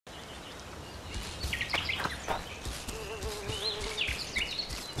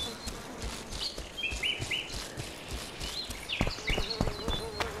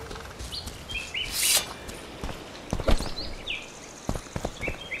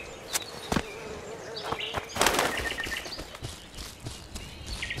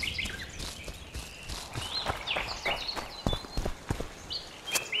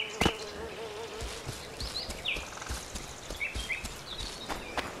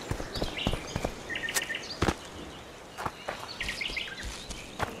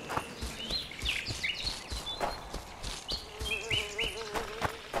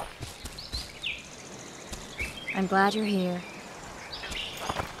glad you're here.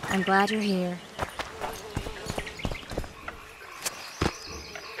 I'm glad you're here.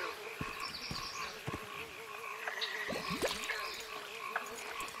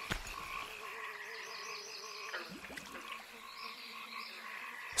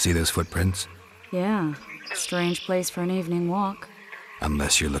 See those footprints? Yeah, strange place for an evening walk.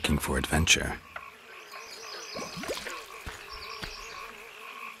 Unless you're looking for adventure.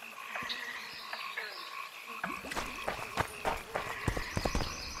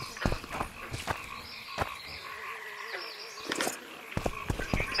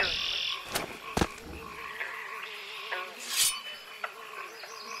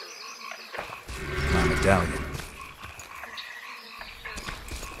 My medallion.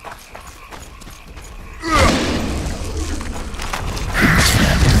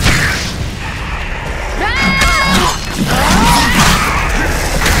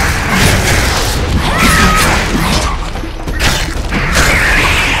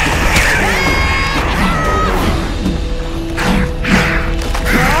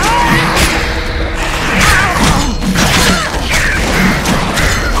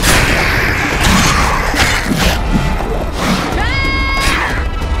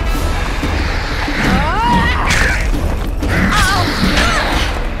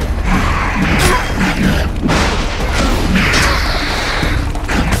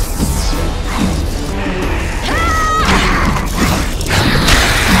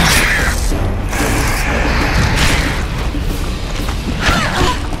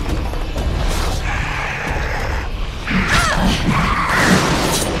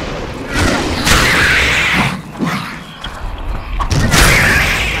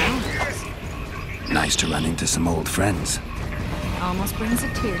 Nice to run into some old friends. Almost brings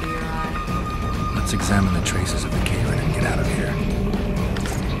a tear to your eye. Let's examine the traces of the Kayran and get out of here.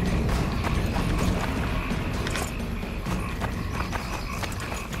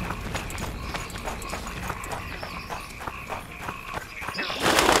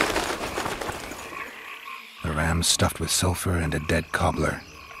 A ram stuffed with sulfur and a dead cobbler.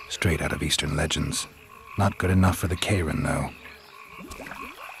 Straight out of Eastern legends. Not good enough for the Kayran, though.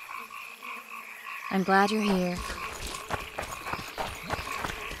 I'm glad you're here.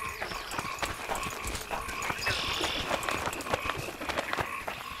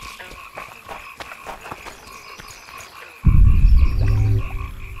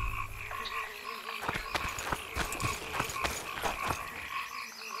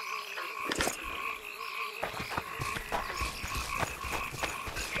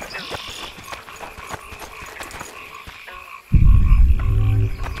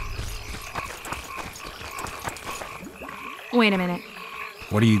 Wait a minute.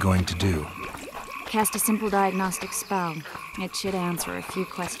 What are you going to do? Cast a simple diagnostic spell. It should answer a few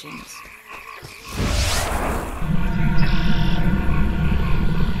questions.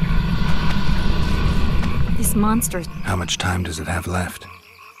 This monster... How much time does it have left?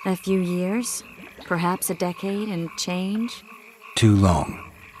 A few years? Perhaps a decade and change? Too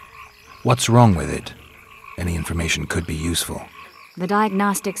long. What's wrong with it? Any information could be useful. The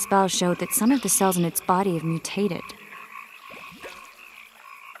diagnostic spell showed that some of the cells in its body have mutated.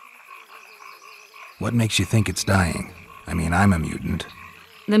 What makes you think it's dying? I mean, I'm a mutant.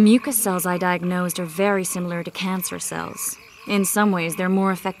 The mucus cells I diagnosed are very similar to cancer cells. In some ways, they're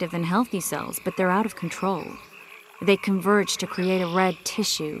more effective than healthy cells, but they're out of control. They converge to create a red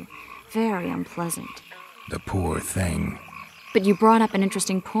tissue. Very unpleasant. The poor thing. But you brought up an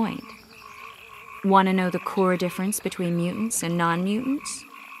interesting point. Want to know the core difference between mutants and non-mutants?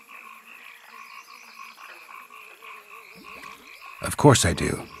 Of course I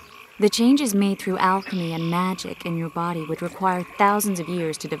do. The changes made through alchemy and magic in your body would require thousands of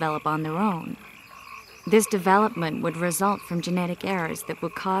years to develop on their own. This development would result from genetic errors that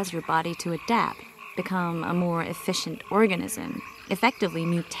would cause your body to adapt, become a more efficient organism, effectively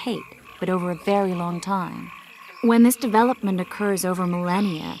mutate, but over a very long time. When this development occurs over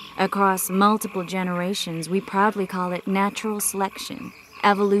millennia, across multiple generations, we proudly call it natural selection,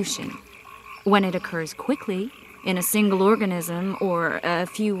 evolution. When it occurs quickly, in a single organism or a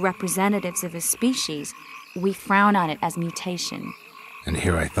few representatives of a species, we frown on it as mutation. And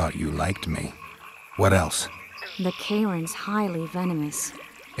here I thought you liked me. What else? The Kayran's highly venomous.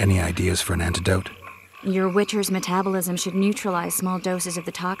 Any ideas for an antidote? Your Witcher's metabolism should neutralize small doses of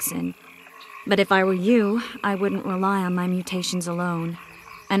the toxin. But if I were you, I wouldn't rely on my mutations alone.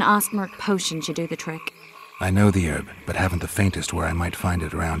 An Ostmark potion should do the trick. I know the herb, but haven't the faintest where I might find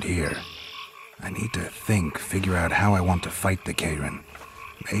it around here. I need to figure out how I want to fight the Kayran.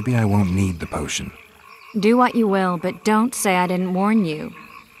 Maybe I won't need the potion. Do what you will, but don't say I didn't warn you.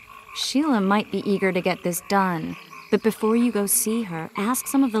 Sheila might be eager to get this done, but before you go see her, ask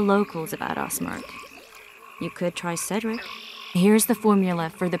some of the locals about Osmerk. You could try Cedric. Here's the formula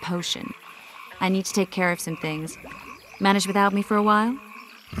for the potion. I need to take care of some things. Manage without me for a while?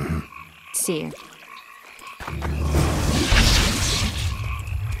 See you.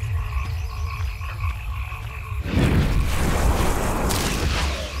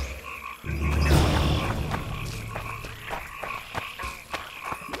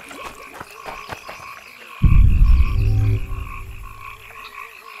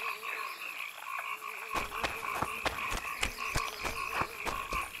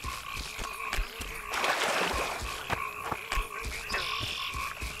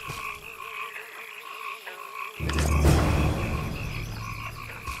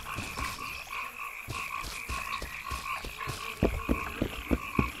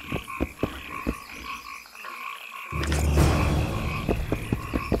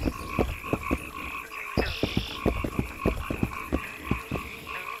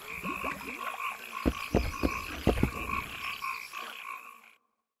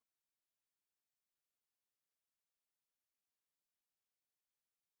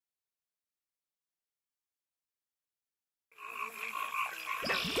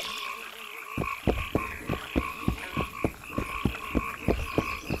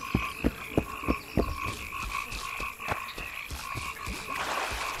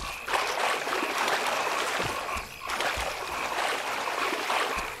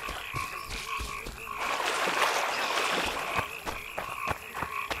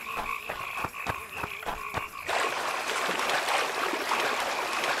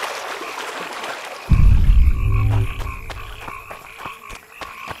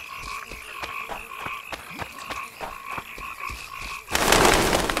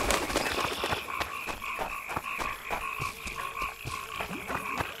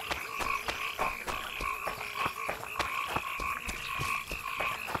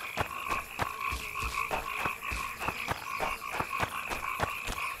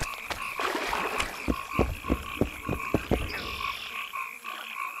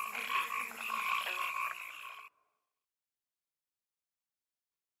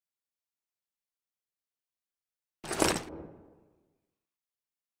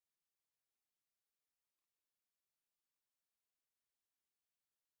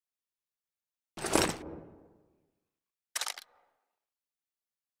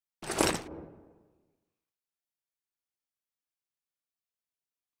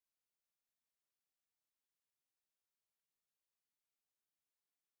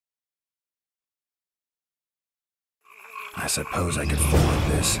 I suppose I could forward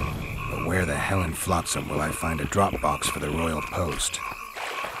this, but where the hell in Flotsam will I find a drop box for the Royal Post?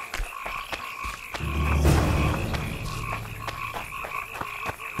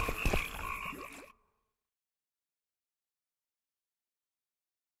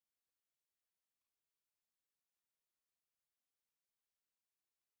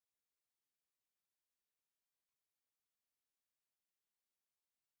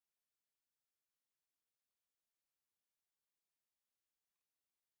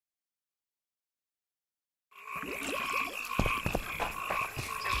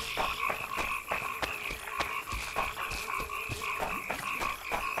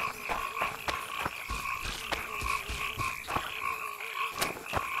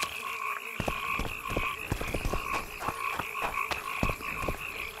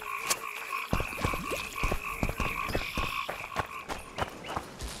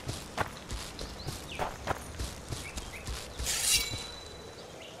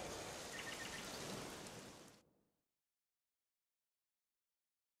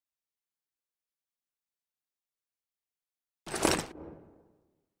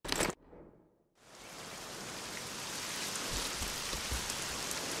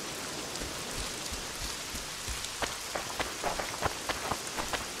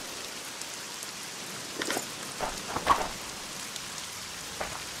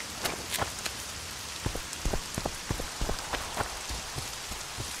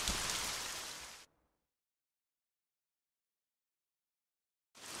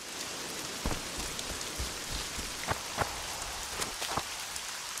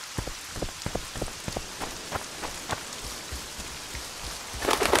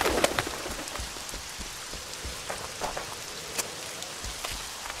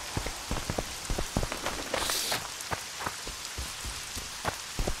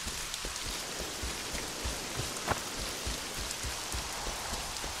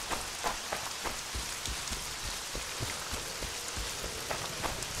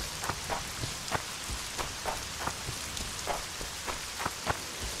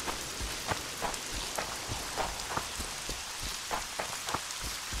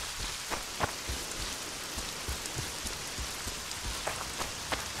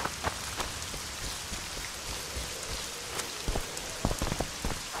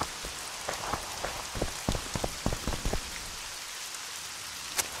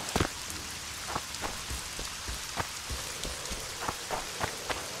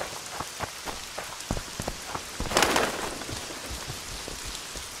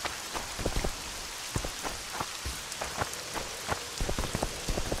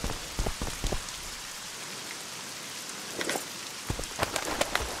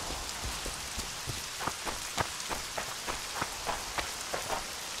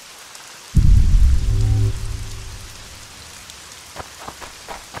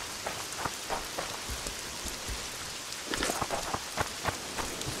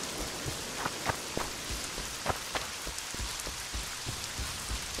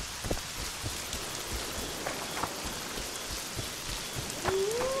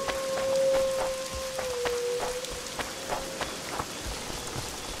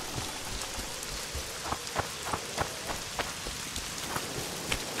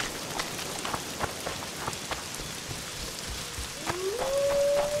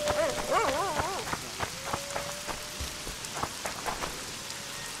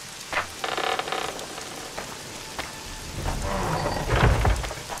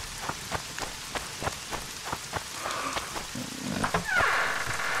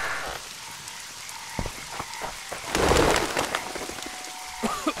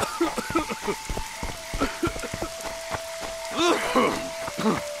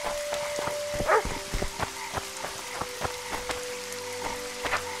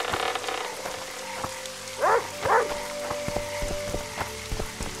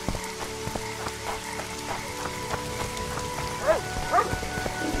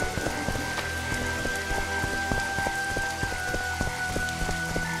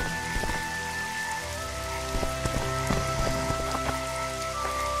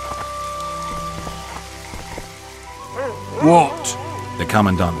 What? The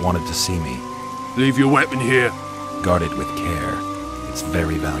Commandant wanted to see me. Leave your weapon here. Guard it with care. It's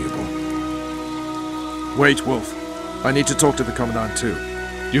very valuable. Wait, Wolf. I need to talk to the Commandant too.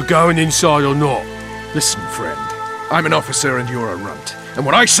 You going inside or not? Listen, friend. I'm an officer and you're a runt. And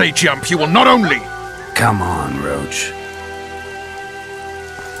when I say jump, you will not only... Come on, Roach.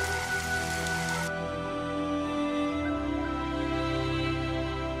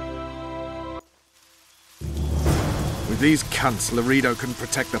 With these cunts, Laredo couldn't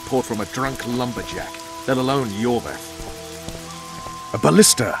protect the port from a drunk lumberjack, let alone Yorveth. A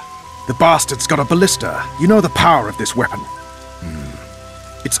ballista! The bastard's got a ballista. You know the power of this weapon.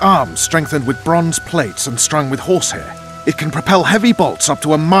 Its arms strengthened with bronze plates and strung with horsehair. It can propel heavy bolts up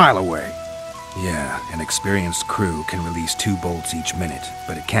to a mile away. Yeah, an experienced crew can release 2 bolts each minute,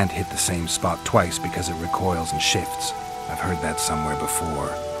 but it can't hit the same spot twice because it recoils and shifts. I've heard that somewhere before.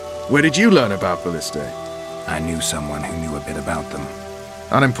 Where did you learn about ballistae? I knew someone who knew a bit about them.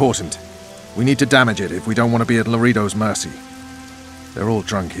 Unimportant. We need to damage it if we don't want to be at Laredo's mercy. They're all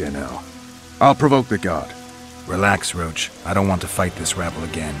drunk here now. I'll provoke the guard. Relax, Roach. I don't want to fight this rabble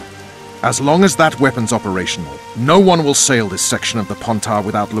again. As long as that weapon's operational, no one will sail this section of the Pontar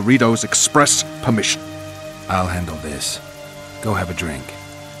without Laredo's express permission. I'll handle this. Go have a drink.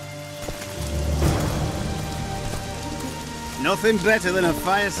 Nothing better than a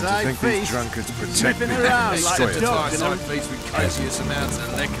fireside think these feast. drunkards protect Sniffing me. around like a dog. with copious amounts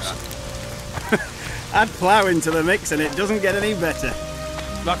of liquor. Add plough into the mix and it doesn't get any better.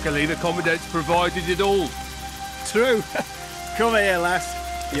 Luckily, the Commandant's provided it all. True. Come here, lass.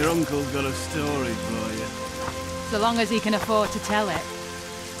 Your uncle's got a story for you. So long as he can afford to tell it.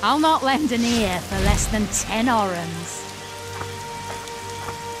 I'll not lend an ear for less than 10 orens.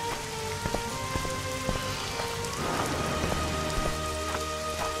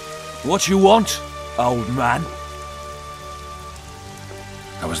 What you want, old man?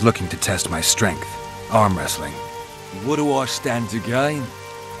 I was looking to test my strength. Arm wrestling. What do I stand to gain?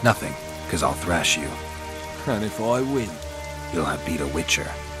 Nothing, because I'll thrash you. And if I win? You'll have beat a Witcher,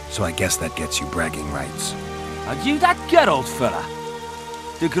 so I guess that gets you bragging rights. Are you that Geralt fella?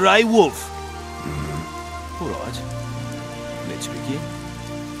 The Grey Wolf? Mm-hmm. All right. Let's begin.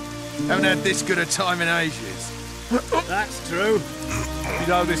 Haven't had this good a time in ages. That's true. You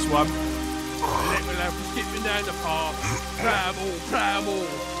know this one? Let me know for skipping down the path. Bramble.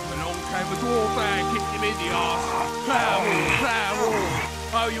 Along came a dwarf and kicked him in the arse. Bramble.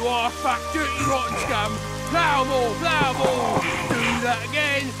 Oh, you arse-fuck, dirty rotten scum. Plough more. Do that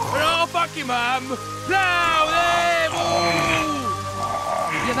again, and I'll fuck your mum. Plough them all.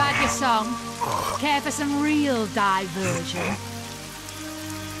 You've had your song. Care for some real diversion?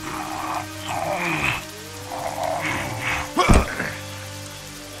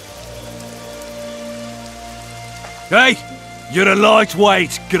 Hey, you're a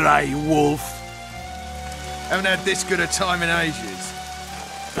lightweight, Grey Wolf. Haven't had this good a time in ages.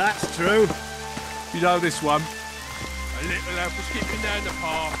 That's true. You know this one? A little elf was skipping down the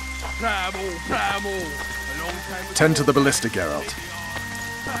path. Bramble. Along came a Tend to the ballista, Geralt.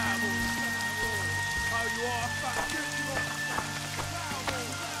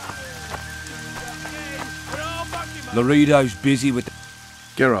 Laredo's busy with...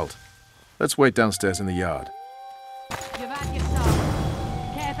 Geralt, let's wait downstairs in the yard. You've had your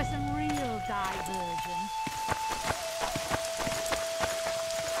song. Care for some real diversion?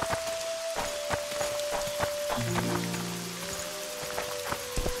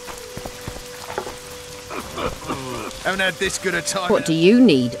 Haven't had this good a time. What do you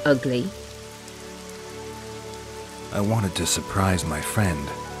need, ugly? I wanted to surprise my friend,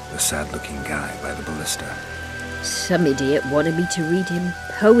 the sad-looking guy by the ballista. Some idiot wanted me to read him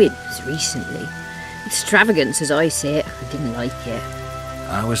poems recently. Extravagance, as I say it. I didn't like it.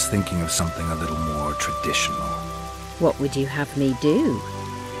 I was thinking of something a little more traditional. What would you have me do?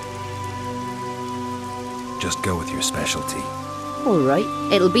 Just go with your specialty. All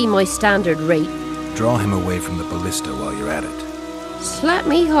right, it'll be my standard rate. Draw him away from the ballista while you're at it. Slap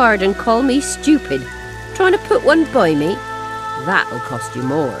me hard and call me stupid. Trying to put one by me? That'll cost you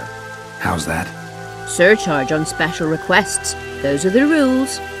more. How's that? Surcharge on special requests. Those are the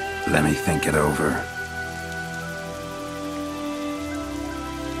rules. Let me think it over.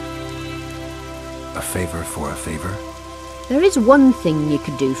 A favor for a favor? There is one thing you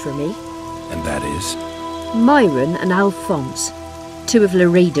could do for me. And that is? Myron and Alphonse, 2 of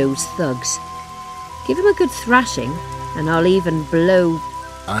Laredo's thugs. Give him a good thrashing, and I'll even blow...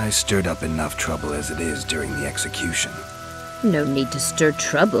 I stirred up enough trouble as it is during the execution. No need to stir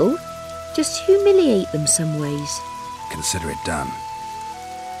trouble. Just humiliate them some ways. Consider it done.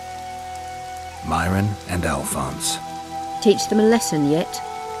 Myron and Alphonse. Teach them a lesson yet?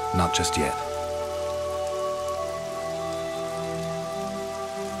 Not just yet.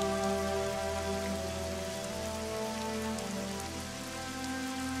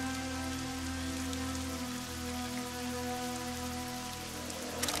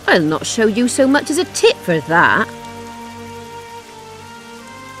 I'll not show you so much as a tit for that.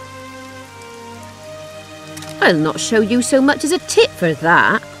 I'll not show you so much as a tit for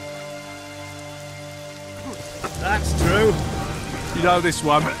that. That's true. You know this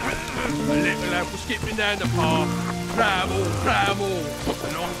one. A little lad was skipping down the path. Plough-all,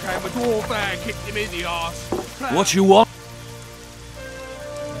 plough-all. Along came a dwarf and kicked him in the arse. What you want?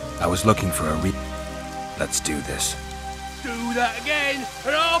 I was looking for a Let's do this. Do that again,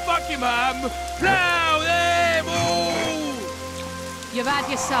 and I'll fuck you, mum. Plough them all! You've had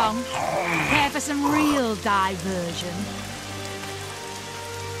your song. Care for some real diversion?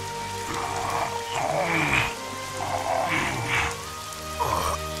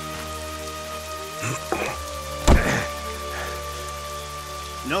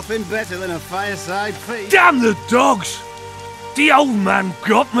 Nothing better than a fireside feast. Damn the dogs! The old man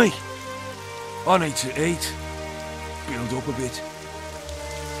got me. I need to eat. Build up a bit.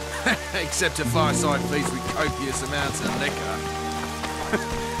 Except a fireside feast with copious amounts of liquor.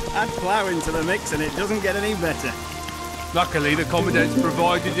 Add plough into the mix and it doesn't get any better. Luckily, the Commandant's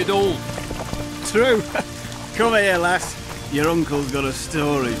provided it all. True. Come here, lass. Your uncle's got a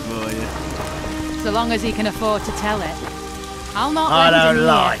story for you. So long as he can afford to tell it. I'll not I lend an don't ear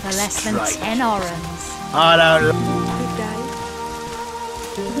like for less than straight. 10 orens. I don't. Good day.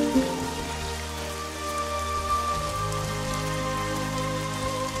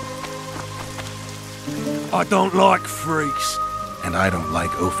 I don't like freaks. And I don't like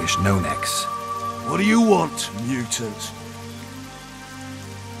oafish no-necks. What do you want, mutant?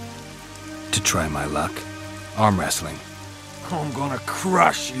 To try my luck. Arm wrestling. I'm gonna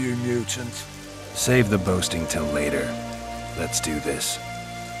crush you, mutant. Save the boasting till later. Let's do this.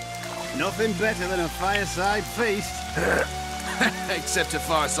 Nothing better than a fireside feast. Except a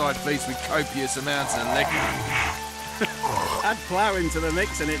fireside feast with copious amounts of liquor. Add plough into the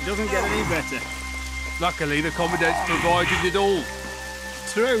mix and it doesn't get any better. Luckily, the Commandant's provided it all.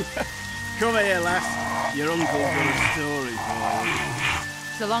 True. Come here, lass. Your uncle's got a story for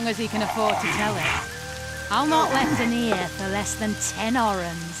you. So long as he can afford to tell it. I'll not lend an ear for less than 10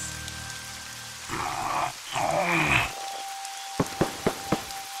 orens.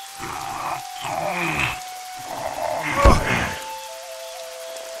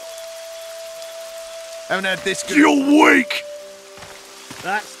 Haven't had this good. You're weak!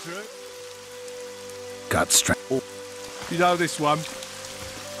 That's true. Got strength. You know this one.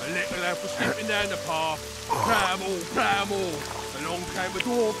 A little lad was skipping down the path. Plough-all, plough-all. Along came a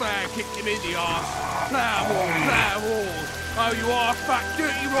dwarf and kicked him in the arse. Plough-all, plough-all. Oh, you are fat,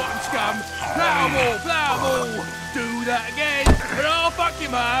 dirty, rotten scum. Plough-all, plough-all. Do that again, and I'll fuck you,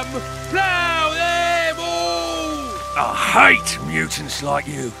 mum. Plough them all! I hate mutants like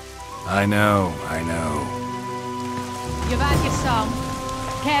you. I know. You've had your song.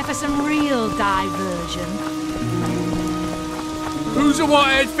 Care for some real diversion? Who's a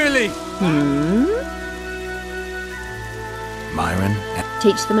white-haired filly? Myron, and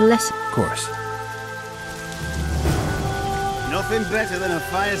Teach them a lesson. of course. Nothing better than a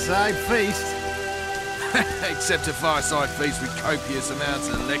fireside feast. Except a fireside feast with copious amounts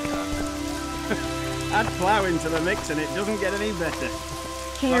of liquor. Add plough into the mix and it doesn't get any better.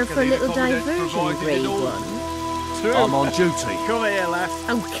 Care for a Luckily, the little Commandant's diversion, provided Grey it all. One? True. I'm on duty. Come here, lass.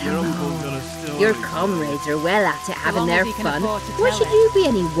 Oh, Your come uncle's on. got a story. Your comrades are well at it, having long their as he can fun. afford to Why tell should it. you be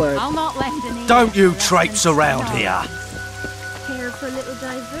any worse? I'll not lend an ear Don't you for less traipse than 10 around here. orens. Care for a little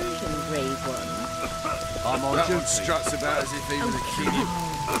diversion, Grey One? I'm on That one duty. struts about as if he was a king.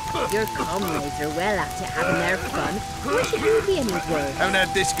 Your comrades are well at it, having their fun. Why should you be any worse? Haven't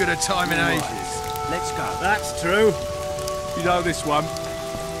had this good a time in ages. Let's go. That's true. You know this one. A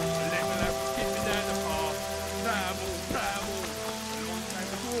little lad was skipping down the path. Plough-all, plough-all. Along came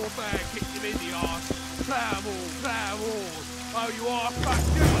a dwarf and kicked him in the arse. Plough-all, plough-all. Oh, you are fat,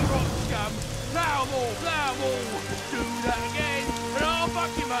 dirty, rotten scum. Plough-all, plough-all. Do that again, and I'll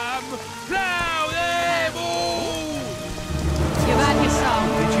fuck you, mum. Plough them all! You've had your song.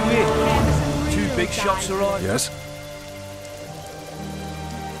 Did you hear? Care for some Two real big shots diversion? arrived. Yes?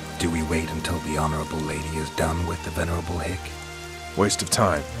 Do we wait until the Honourable Lady is done with the Venerable Hick? Waste of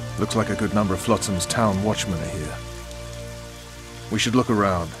time. Looks like a good number of Flotsam's town watchmen are here. We should look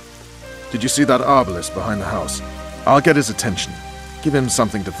around. Did you see that arbalist behind the house? I'll get his attention. Give him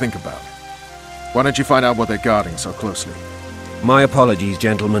something to think about. Why don't you find out what they're guarding so closely? My apologies,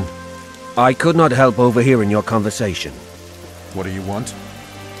 gentlemen. I could not help overhearing your conversation. What do you want?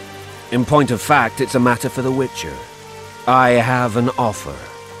 In point of fact, it's a matter for the Witcher. I have an offer.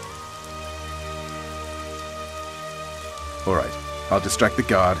 All right, I'll distract the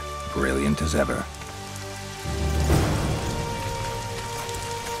guard. Brilliant as ever.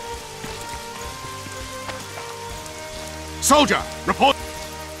 Soldier, report.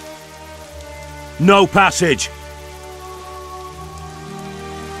 No passage!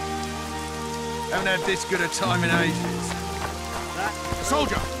 Haven't had this good a time in ages.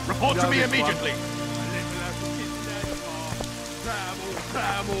 Soldier, report to me immediately.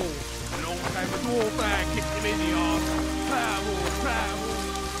 Travel. Along came a dwarf and kicked him in the arse. Travel.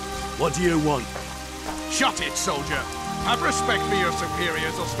 What do you want? Shut it, soldier. Have respect for your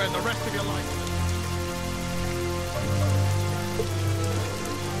superiors or spend the rest of your life.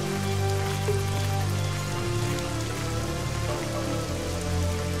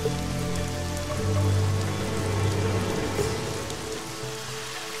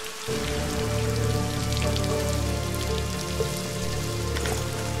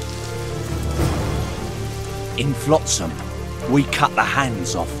 In Flotsam, we cut the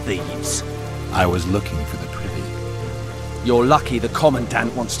hands off thieves. I was looking for the privy. You're lucky the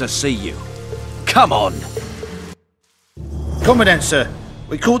Commandant wants to see you. Come on! Commandant, sir.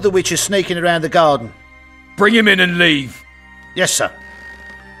 We caught the Witcher sneaking around the garden. Bring him in and leave. Yes, sir.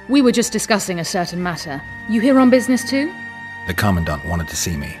 We were just discussing a certain matter. You here on business too? The Commandant wanted to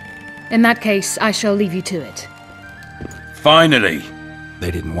see me. In that case, I shall leave you to it. Finally! They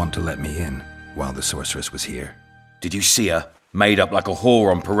didn't want to let me in while the sorceress was here. Did you see her? Made up like a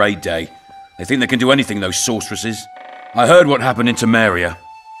whore on parade day. They think they can do anything, those sorceresses. I heard what happened in Temeria.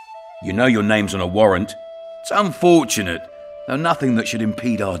 You know your name's on a warrant. It's unfortunate, though nothing that should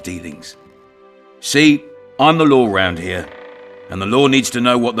impede our dealings. See, I'm the law round here, and the law needs to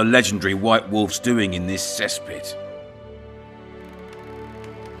know what the legendary White Wolf's doing in this cesspit.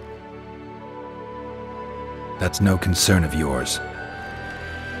 That's no concern of yours.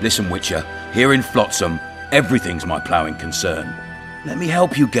 Listen, Witcher, here in Flotsam, everything's my ploughing concern. Let me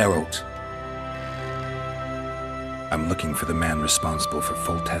help you, Geralt. I'm looking for the man responsible for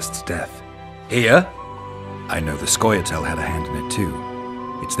Foltest's death. Here? I know the Scoia'tael had a hand in it too.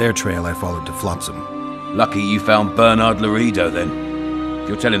 It's their trail I followed to Flotsam. Lucky you found Bernard Laredo, then. If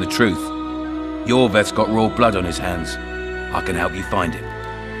you're telling the truth, Yorveth's got raw blood on his hands. I can help you find him.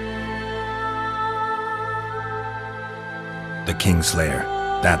 The Kingslayer.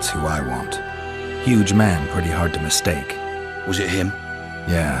 That's who I want. Huge man, pretty hard to mistake. Was it him?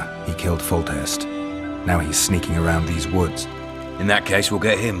 Yeah, he killed Foltest. Now he's sneaking around these woods. In that case, we'll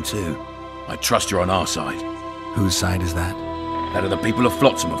get him too. I trust you're on our side. Whose side is that? That of the people of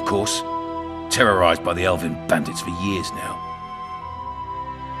Flotsam, of course. Terrorized by the Elven bandits for years now.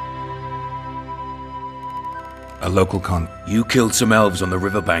 A local You killed some elves on the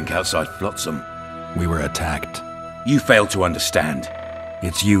riverbank outside Flotsam. We were attacked. You failed to understand.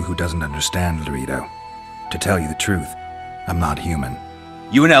 It's you who doesn't understand, Laredo. To tell you the truth, I'm not human.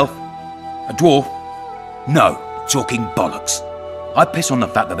 You an elf? A dwarf? No, talking bollocks. I piss on the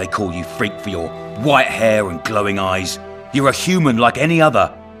fact that they call you freak for your white hair and glowing eyes. You're a human like any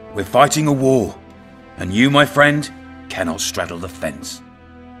other. We're fighting a war. And you, my friend, cannot straddle the fence.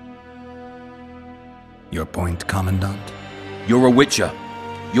 Your point, Commandant? You're a witcher.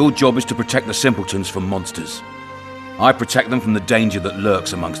 Your job is to protect the simpletons from monsters. I protect them from the danger that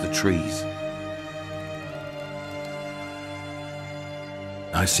lurks amongst the trees.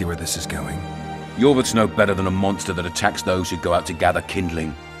 I see where this is going. Yorveth's no better than a monster that attacks those who go out to gather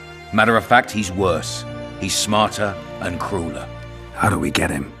kindling. Matter of fact, he's worse. He's smarter and crueler. How do we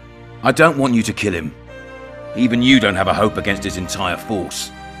get him? I don't want you to kill him. Even you don't have a hope against his entire force.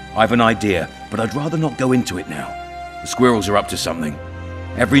 I've an idea, but I'd rather not go into it now. The squirrels are up to something.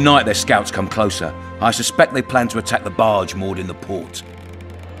 Every night their scouts come closer. I suspect they plan to attack the barge moored in the port.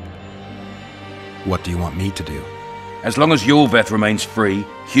 What do you want me to do? As long as Yorveth remains free,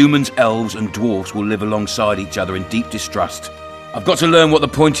 humans, elves, and dwarfs will live alongside each other in deep distrust. I've got to learn what the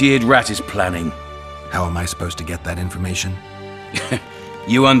pointy-eared rat is planning. How am I supposed to get that information?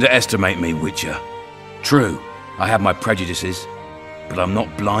 You underestimate me, Witcher. True, I have my prejudices, but I'm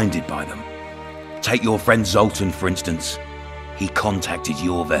not blinded by them. Take your friend Zoltan, for instance. He contacted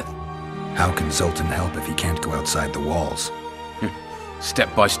Yorveth. How can Zoltan help if he can't go outside the walls?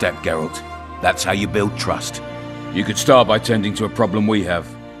 Step by step, Geralt. That's how you build trust. You could start by tending to a problem we have.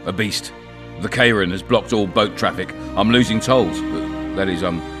 A beast. The Kayran has blocked all boat traffic. I'm losing tolls. That is,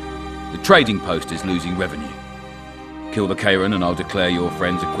 the trading post is losing revenue. Kill the Kayran and I'll declare your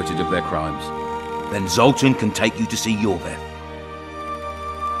friends acquitted of their crimes. Then Zoltan can take you to see Yorveth.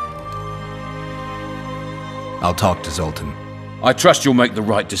 I'll talk to Zoltan. I trust you'll make the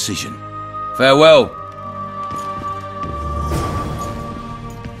right decision. Farewell.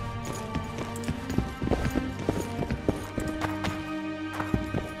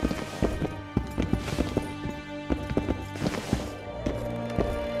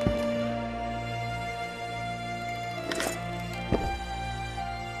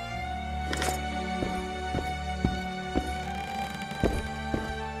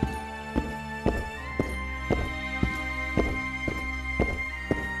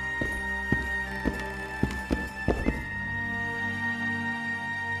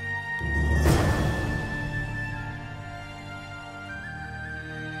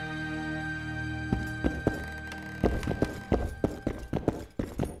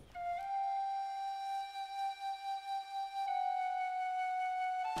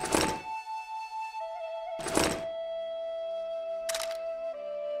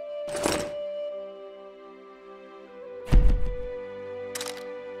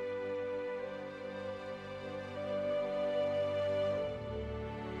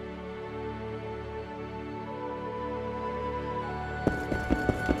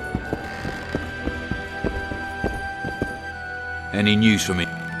 Any news for me?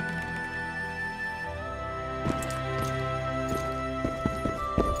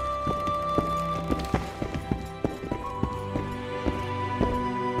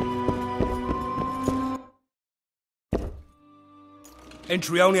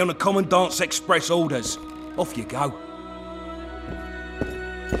 Entry only on the Commandant's express orders. Off you go.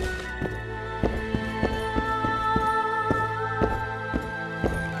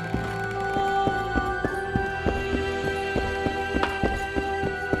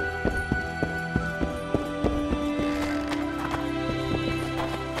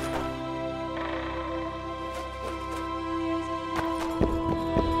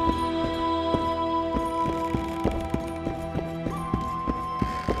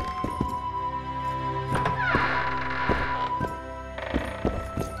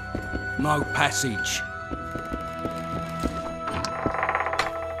 No passage.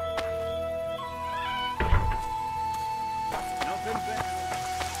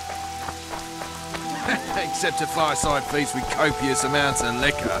 Except a fireside feast with copious amounts of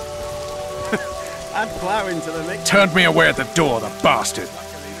liquor. Add plough into the mix. Turned me away at the door, the bastard.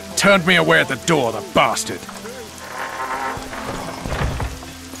 Turned me away at the door, the bastard.